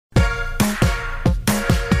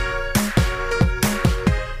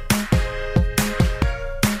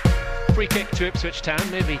to Ipswich Town,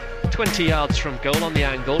 maybe 20 yards from goal on the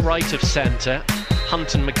angle, right of centre.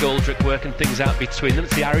 Hunt and McGoldrick working things out between them.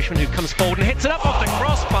 It's the Irishman who comes forward and hits it up off the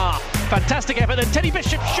crossbar. Fantastic effort, and Teddy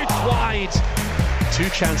Bishop shoots wide. Two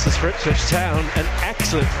chances for Ipswich Town. An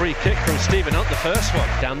excellent free kick from Stephen Hunt, the first one.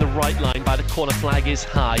 Down the right line by the corner flag is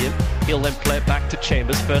high, and he'll then play it back to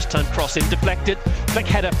Chambers. First time cross in, deflected. Flick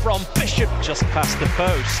header from Bishop, just past the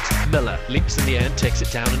post. Miller leaps in the air and takes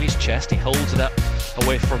it down on his chest. He holds it up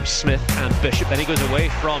away from Smith and Bishop. Then he goes away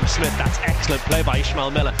from Smith. That's excellent play by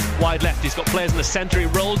Ishmael Miller. Wide left, he's got players in the centre. He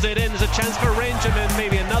rolls it in. There's a chance for Rangerman.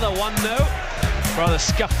 Maybe another one, no. Rather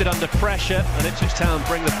scuffed it under pressure, and Ipswich Town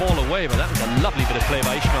bring the ball away, but that was a lovely bit of play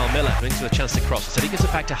by Ishmael Miller. Brings with a chance to cross, so he gives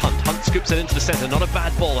it back to Hunt. Hunt scoops it into the centre, not a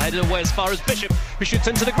bad ball, headed away as far as Bishop, who shoots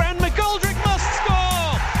into the ground. McGoldrick must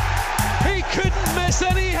score! He couldn't miss,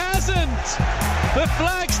 and he hasn't! The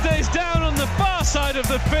flag stays down on the far side of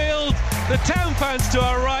the field. The Town fans to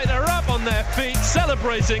our right are up on their feet,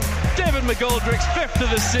 celebrating David McGoldrick's 5th of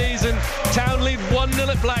the season. Town lead 1-0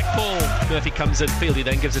 at Blackpool. Murphy comes in field, he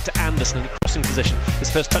then gives it to Anderson in the crossing position. His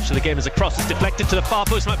first touch of the game is a cross, it's deflected to the far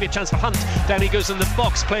post, might be a chance for Hunt. Down he goes in the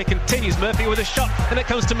box, play continues, Murphy with a shot, and it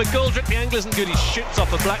comes to McGoldrick. The angle isn't good, he shoots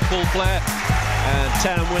off a Blackpool player, and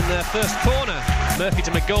Town win their first corner. Murphy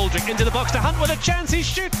to McGoldrick, into the box to Hunt with a chance, he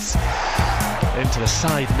shoots! Into the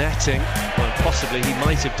side netting. Well, possibly he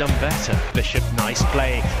might have done better. Bishop, nice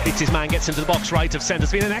play. Beats his man, gets into the box right of centre.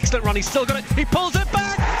 It's been an excellent run. He's still got it. He pulls it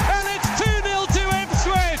back, and it's 2-0 to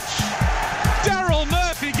Ipswich. Darryl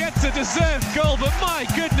Murphy gets a deserved goal, but my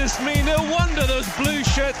goodness me, no wonder those blue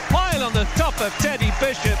shirts pile on the top of Teddy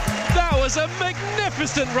Bishop. That was a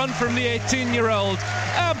magnificent run from the 18-year-old.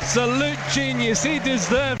 Absolute genius. He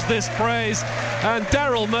deserves this praise. And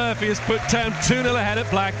Darryl Murphy has put Town 2-0 ahead at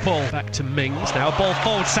Blackpool. Back to Mings. Now a ball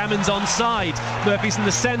forward. Salmon's onside. Murphy's in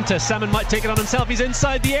the centre. Salmon might take it on himself. He's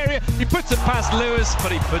inside the area. He puts it past Lewis,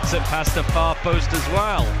 but he puts it past the far post as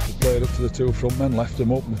well. He played up to the two front men, left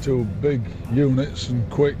them up, the two big units, and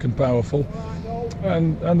quick and powerful.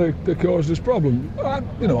 And they caused us problem. I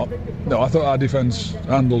thought our defence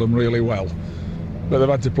handled them really well. But they've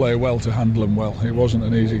had to play well to handle them well. It wasn't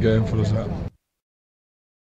an easy game for us, that.